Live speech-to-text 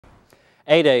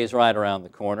A-Day is right around the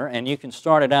corner, and you can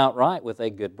start it out right with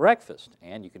a good breakfast,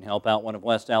 and you can help out one of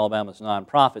West Alabama's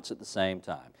nonprofits at the same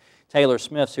time. Taylor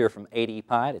Smith's here from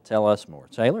ADPi to tell us more.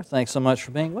 Taylor, thanks so much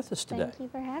for being with us today. Thank you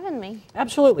for having me.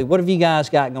 Absolutely. What have you guys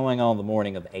got going on the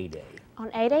morning of A-Day? On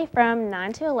A-Day from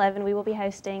 9 to 11, we will be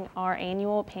hosting our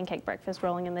annual pancake breakfast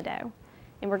rolling in the dough.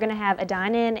 And we're going to have a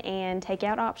dine-in and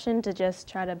take-out option to just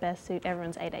try to best suit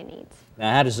everyone's A-Day needs.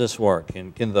 Now, how does this work?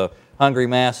 Can the hungry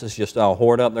masses just all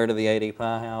hoard up there to the ADPi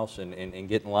house and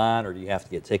get in line, or do you have to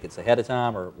get tickets ahead of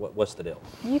time, or what's the deal?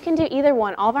 You can do either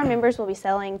one. All of our members will be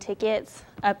selling tickets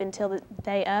up until the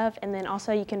day of, and then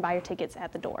also you can buy your tickets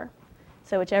at the door.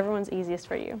 So whichever one's easiest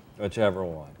for you. Whichever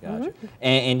one, gotcha.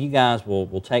 And you guys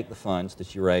will take the funds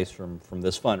that you raise from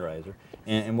this fundraiser,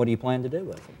 and what do you plan to do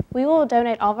with them? We will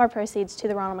donate all of our proceeds to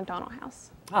the Ronald McDonald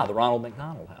House. Ah, the Ronald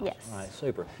McDonald House. Yes. All right,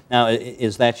 super. Now,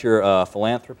 is that your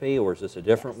philanthropy, or is this a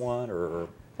different one? Or?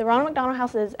 The Ronald McDonald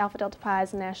House is Alpha Delta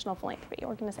Pi's national philanthropy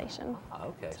organization.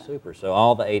 Okay, super. So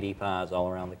all the ADPis all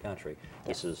around the country,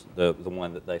 this is the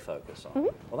one that they focus on.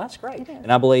 Well, that's great.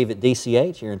 And I believe at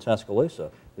DCH here in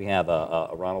Tuscaloosa, we have a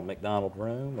Ronald McDonald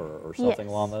room or something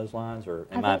along those lines, or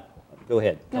am I go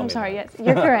ahead. No, I'm sorry, yes,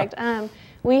 you're correct.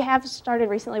 We have started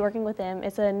recently working with them.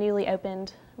 It's a newly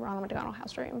opened Ronald McDonald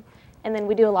House room. And then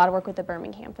we do a lot of work with the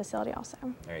Birmingham facility also.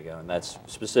 There you go, and that's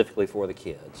specifically for the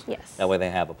kids. Yes. That way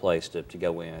they have a place to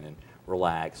go in and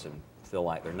relax and feel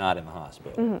like they're not in the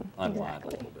hospital, unwind a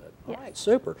little bit. All right,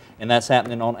 super. And that's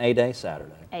happening on A-Day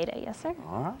Saturday? A-Day, yes, sir.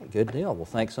 All right, good deal. Well,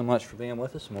 thanks so much for being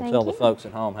with us, and we'll tell the folks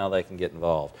at home how they can get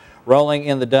involved. Rolling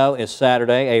in the Dough is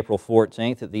Saturday, April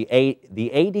 14th at the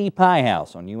ADPi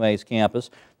House on UA's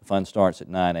campus. The fun starts at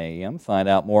 9 a.m. Find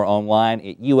out more online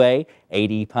at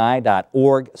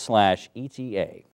uaadpi.org/ETA.